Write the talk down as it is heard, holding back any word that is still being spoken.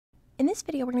In this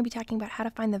video, we're going to be talking about how to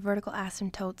find the vertical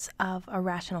asymptotes of a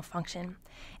rational function.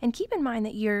 And keep in mind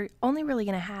that you're only really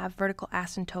going to have vertical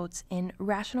asymptotes in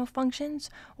rational functions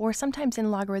or sometimes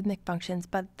in logarithmic functions,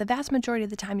 but the vast majority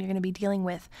of the time you're going to be dealing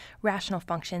with rational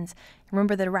functions.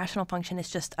 Remember that a rational function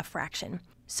is just a fraction.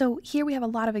 So here we have a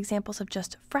lot of examples of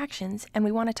just fractions, and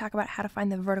we want to talk about how to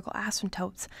find the vertical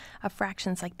asymptotes of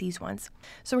fractions like these ones.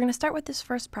 So we're going to start with this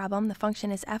first problem. The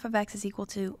function is f of x is equal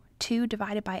to 2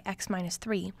 divided by x minus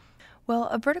 3. Well,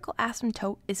 a vertical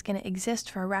asymptote is going to exist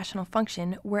for a rational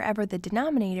function wherever the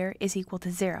denominator is equal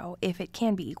to 0, if it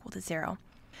can be equal to 0.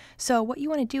 So what you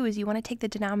want to do is you want to take the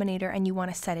denominator and you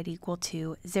want to set it equal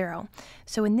to 0.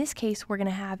 So in this case, we're going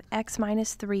to have x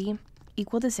minus 3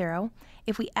 equal to 0.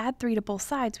 If we add 3 to both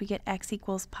sides, we get x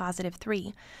equals positive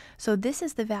 3. So this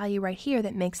is the value right here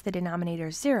that makes the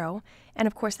denominator 0. And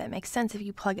of course, that makes sense if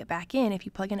you plug it back in. If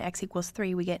you plug in x equals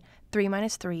 3, we get 3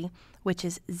 minus 3, which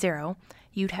is 0.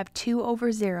 You'd have 2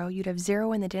 over 0. You'd have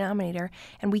 0 in the denominator,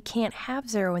 and we can't have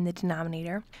 0 in the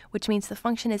denominator, which means the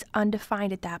function is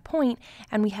undefined at that point,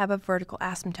 and we have a vertical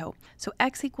asymptote. So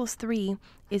x equals 3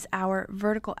 is our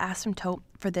vertical asymptote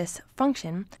for this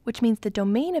function, which means the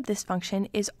domain of this function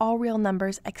is all real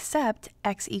numbers except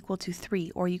x equal to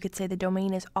 3, or you could say the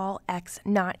domain is all x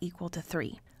not equal to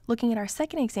 3. Looking at our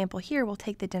second example here, we'll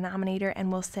take the denominator and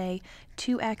we'll say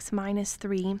 2x minus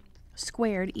 3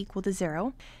 squared equal to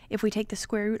 0. If we take the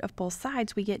square root of both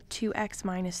sides, we get 2x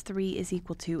minus 3 is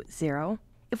equal to 0.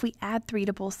 If we add 3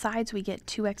 to both sides, we get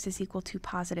 2x is equal to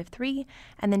positive 3,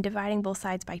 and then dividing both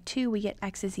sides by 2, we get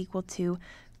x is equal to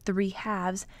 3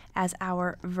 halves as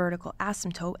our vertical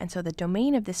asymptote, and so the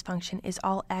domain of this function is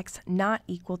all x not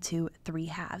equal to 3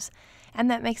 halves. And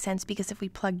that makes sense because if we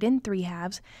plugged in 3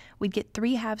 halves, we'd get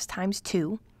 3 halves times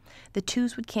 2. The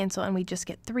 2's would cancel and we just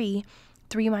get 3.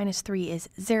 3 minus 3 is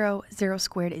 0. 0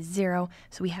 squared is 0,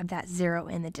 so we have that 0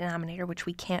 in the denominator, which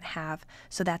we can't have,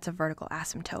 so that's a vertical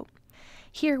asymptote.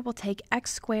 Here we'll take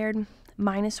x squared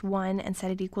minus 1 and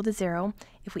set it equal to 0.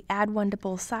 If we add 1 to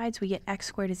both sides, we get x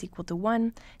squared is equal to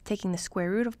 1. Taking the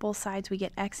square root of both sides, we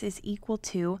get x is equal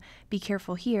to, be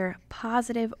careful here,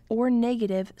 positive or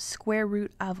negative square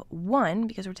root of 1,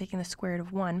 because we're taking the square root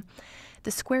of 1.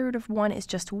 The square root of 1 is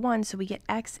just 1, so we get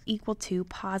x equal to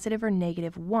positive or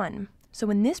negative 1. So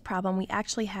in this problem, we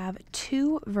actually have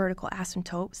two vertical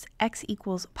asymptotes, x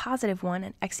equals positive 1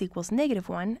 and x equals negative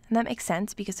 1. And that makes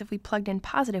sense because if we plugged in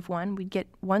positive 1, we'd get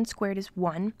 1 squared is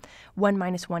 1. 1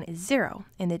 minus 1 is 0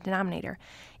 in the denominator.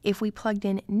 If we plugged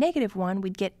in negative 1,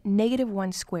 we'd get negative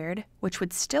 1 squared, which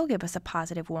would still give us a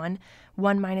positive 1.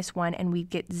 1 minus 1, and we'd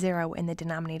get 0 in the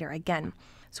denominator again.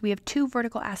 So we have two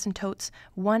vertical asymptotes,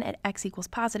 one at x equals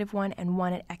positive 1 and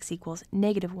one at x equals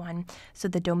negative 1. So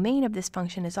the domain of this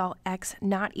function is all x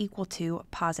not equal to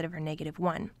positive or negative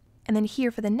 1. And then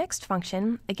here for the next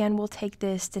function, again, we'll take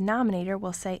this denominator,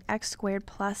 we'll say x squared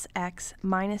plus x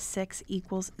minus 6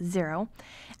 equals 0.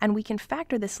 And we can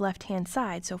factor this left-hand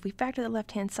side. So if we factor the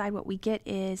left-hand side, what we get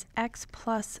is x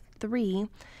plus 3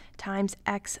 times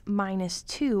x minus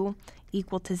 2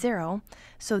 equal to 0.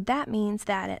 So that means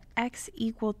that at x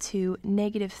equal to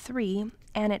negative 3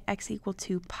 and at x equal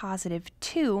to positive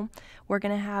 2, we're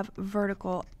going to have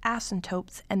vertical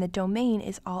asymptotes, and the domain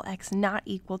is all x not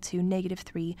equal to negative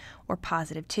 3 or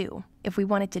positive 2. If we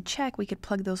wanted to check, we could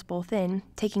plug those both in.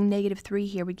 Taking negative 3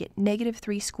 here, we get negative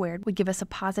 3 squared would give us a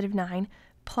positive 9,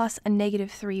 plus a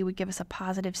negative 3 would give us a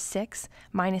positive 6,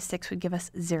 minus 6 would give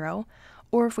us 0.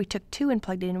 Or if we took 2 and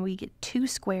plugged it in, we get 2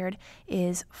 squared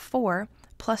is 4,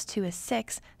 plus 2 is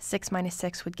 6. 6 minus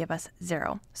 6 would give us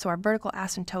 0. So our vertical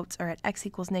asymptotes are at x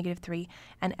equals negative 3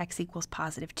 and x equals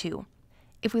positive 2.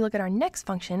 If we look at our next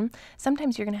function,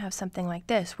 sometimes you're going to have something like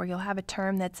this, where you'll have a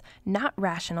term that's not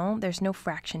rational, there's no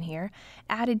fraction here,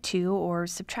 added to or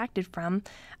subtracted from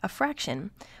a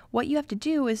fraction. What you have to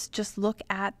do is just look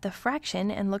at the fraction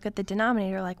and look at the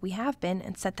denominator like we have been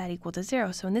and set that equal to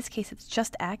 0. So in this case, it's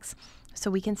just x. So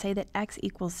we can say that x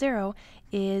equals 0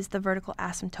 is the vertical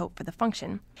asymptote for the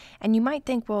function. And you might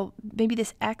think, well, maybe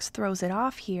this x throws it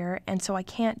off here, and so I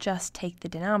can't just take the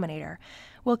denominator.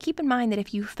 Well, keep in mind that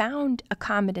if you found a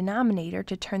common denominator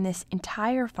to turn this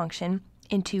entire function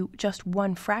into just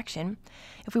one fraction,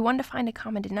 if we wanted to find a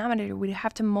common denominator, we'd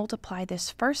have to multiply this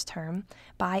first term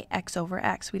by x over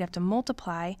x. We'd have to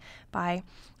multiply by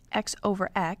x over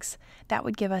x. That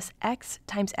would give us x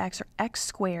times x, or x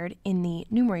squared in the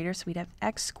numerator, so we'd have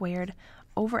x squared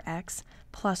over x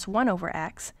plus 1 over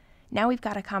x. Now we've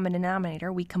got a common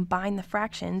denominator. We combine the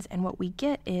fractions, and what we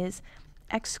get is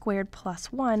x squared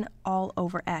plus 1 all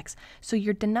over x. So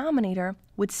your denominator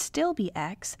would still be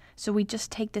x, so we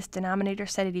just take this denominator,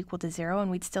 set it equal to 0,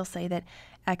 and we'd still say that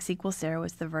x equals 0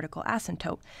 is the vertical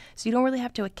asymptote. So you don't really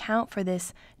have to account for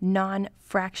this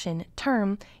non-fraction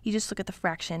term, you just look at the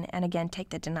fraction and again take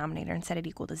the denominator and set it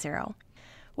equal to 0.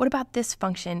 What about this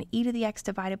function, e to the x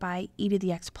divided by e to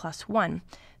the x plus 1?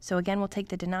 So again, we'll take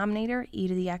the denominator, e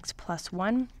to the x plus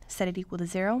 1, set it equal to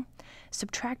 0.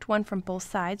 Subtract 1 from both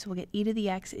sides, we'll get e to the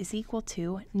x is equal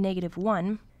to negative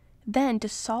 1. Then, to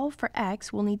solve for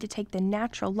x, we'll need to take the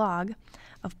natural log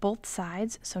of both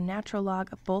sides, so natural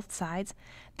log of both sides.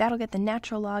 That'll get the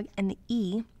natural log and the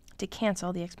e to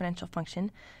cancel, the exponential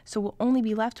function. So we'll only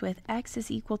be left with x is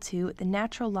equal to the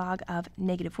natural log of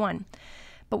negative 1.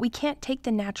 But we can't take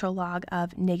the natural log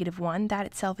of negative 1. That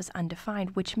itself is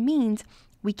undefined, which means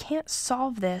we can't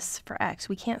solve this for x.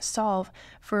 We can't solve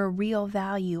for a real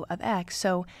value of x.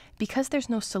 So because there's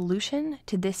no solution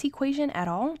to this equation at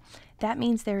all, that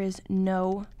means there is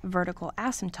no vertical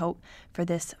asymptote for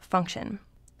this function.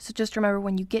 So just remember,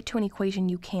 when you get to an equation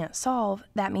you can't solve,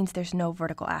 that means there's no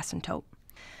vertical asymptote.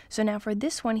 So now for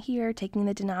this one here, taking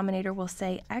the denominator, we'll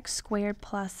say x squared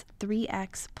plus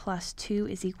 3x plus 2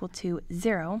 is equal to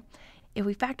 0. If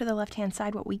we factor the left-hand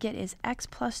side, what we get is x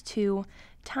plus 2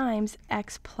 times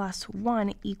x plus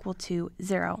 1 equal to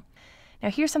 0. Now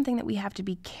here's something that we have to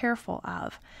be careful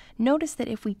of. Notice that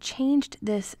if we changed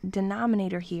this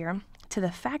denominator here to the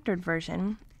factored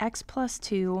version, x plus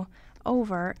 2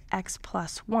 over x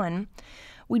plus 1,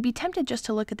 we'd be tempted just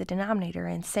to look at the denominator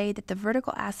and say that the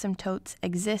vertical asymptotes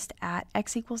exist at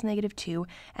x equals negative 2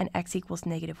 and x equals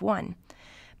negative 1.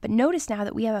 But notice now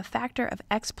that we have a factor of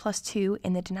x plus 2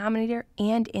 in the denominator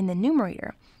and in the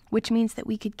numerator, which means that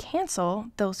we could cancel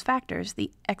those factors.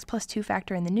 The x plus 2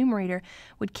 factor in the numerator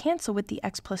would cancel with the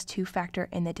x plus 2 factor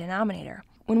in the denominator.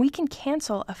 When we can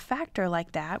cancel a factor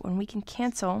like that, when we can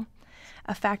cancel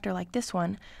a factor like this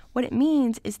one, what it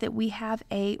means is that we have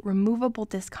a removable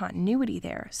discontinuity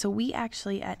there. So we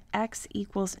actually, at x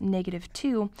equals negative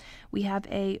 2, we have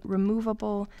a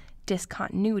removable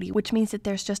discontinuity, which means that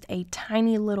there's just a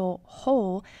tiny little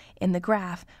hole in the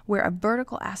graph where a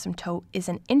vertical asymptote is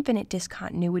an infinite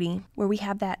discontinuity, where we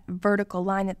have that vertical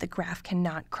line that the graph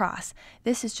cannot cross.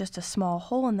 This is just a small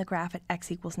hole in the graph at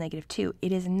x equals negative 2.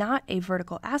 It is not a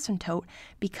vertical asymptote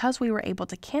because we were able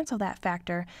to cancel that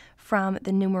factor from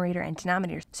the numerator and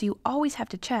denominator. So you always have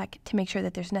to check to make sure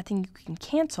that there's nothing you can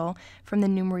cancel from the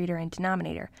numerator and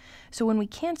denominator. So when we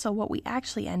cancel, what we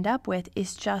actually end up with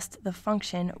is just the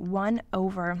function 1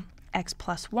 over x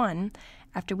plus 1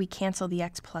 after we cancel the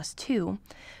x plus 2.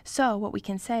 So what we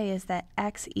can say is that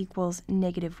x equals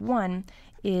negative 1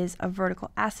 is a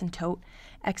vertical asymptote,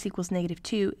 x equals negative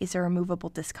 2 is a removable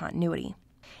discontinuity.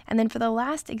 And then for the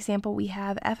last example, we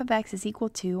have f of x is equal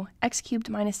to x cubed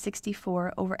minus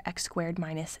 64 over x squared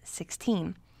minus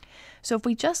 16. So if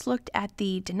we just looked at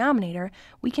the denominator,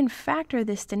 we can factor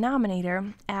this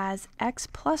denominator as x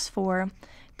plus 4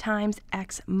 times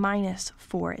x minus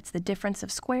 4. It's the difference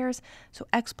of squares, so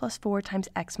x plus 4 times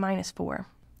x minus 4.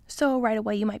 So right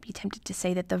away you might be tempted to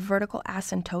say that the vertical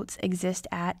asymptotes exist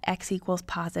at x equals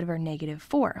positive or negative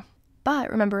 4.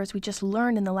 But remember, as we just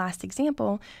learned in the last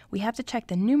example, we have to check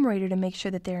the numerator to make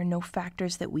sure that there are no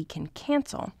factors that we can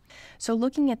cancel. So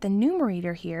looking at the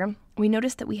numerator here, we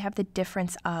notice that we have the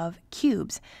difference of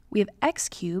cubes. We have x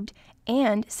cubed,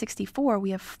 and 64,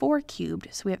 we have 4 cubed.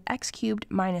 So we have x cubed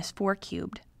minus 4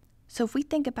 cubed. So if we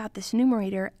think about this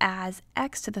numerator as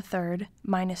x to the third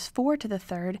minus 4 to the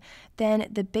third, then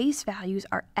the base values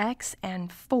are x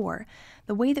and 4.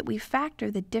 The way that we factor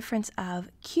the difference of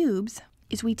cubes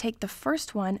is we take the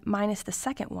first one minus the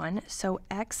second one, so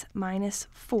x minus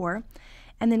 4,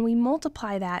 and then we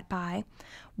multiply that by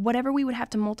whatever we would have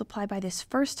to multiply by this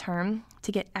first term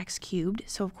to get x cubed,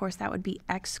 so of course that would be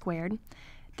x squared.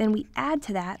 Then we add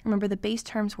to that, remember the base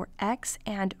terms were x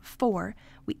and 4,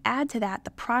 we add to that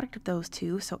the product of those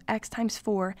two, so x times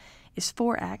 4 is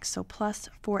 4x, so plus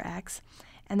 4x,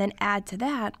 and then add to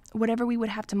that whatever we would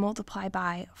have to multiply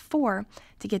by 4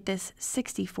 to get this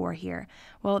 64 here.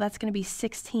 Well, that's going to be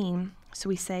 16, so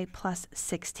we say plus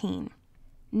 16.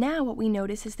 Now what we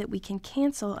notice is that we can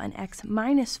cancel an x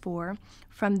minus 4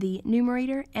 from the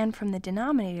numerator and from the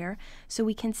denominator, so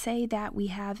we can say that we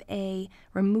have a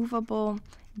removable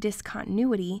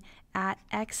discontinuity at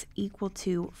x equal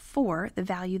to 4, the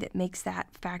value that makes that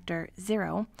factor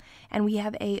 0, and we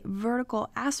have a vertical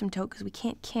asymptote because we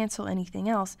can't cancel anything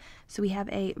else, so we have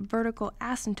a vertical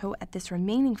asymptote at this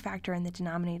remaining factor in the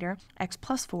denominator, x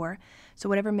plus 4, so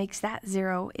whatever makes that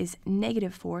 0 is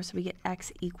negative 4, so we get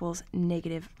x equals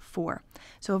negative 4.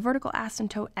 So a vertical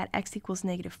asymptote at x equals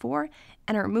negative 4,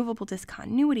 and a removable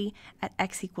discontinuity at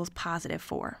x equals positive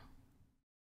 4.